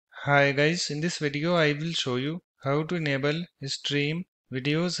Hi guys, in this video I will show you how to enable stream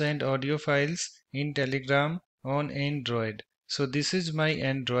videos and audio files in Telegram on Android. So this is my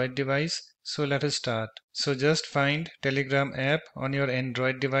Android device. So let us start. So just find Telegram app on your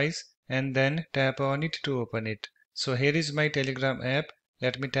Android device and then tap on it to open it. So here is my Telegram app.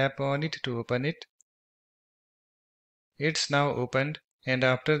 Let me tap on it to open it. It's now opened, and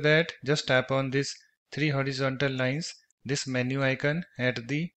after that just tap on this three horizontal lines, this menu icon at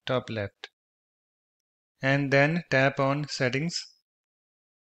the top left, and then tap on settings,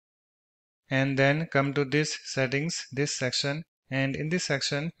 and then come to this settings, this section, and in this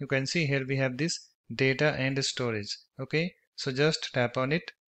section you can see here we have this data and storage. Okay, so just tap on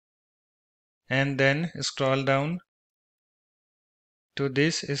it and then scroll down to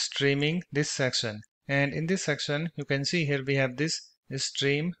this streaming, this section, and in this section you can see here we have this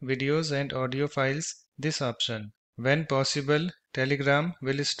stream videos and audio files, this option. When possible, Telegram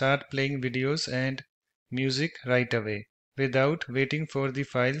will start playing videos and music right away without waiting for the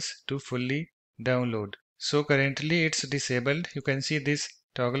files to fully download. So currently it's disabled. You can see this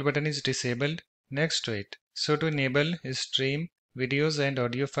toggle button is disabled next to it. So to enable stream videos and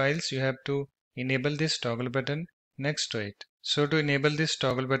audio files, you have to enable this toggle button next to it. So to enable this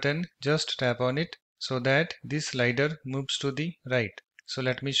toggle button, just tap on it so that this slider moves to the right. So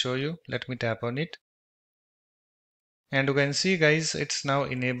let me show you. Let me tap on it. And you can see guys, it's now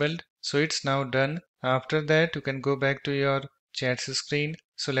enabled. So it's now done. After that, you can go back to your chats screen.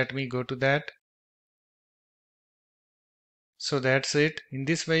 So let me go to that. So that's it. In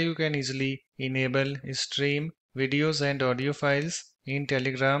this way, you can easily enable stream videos and audio files in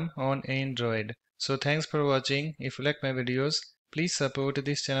Telegram on Android. So thanks for watching. If you like my videos, please support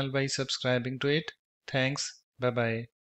this channel by subscribing to it. Thanks. Bye bye.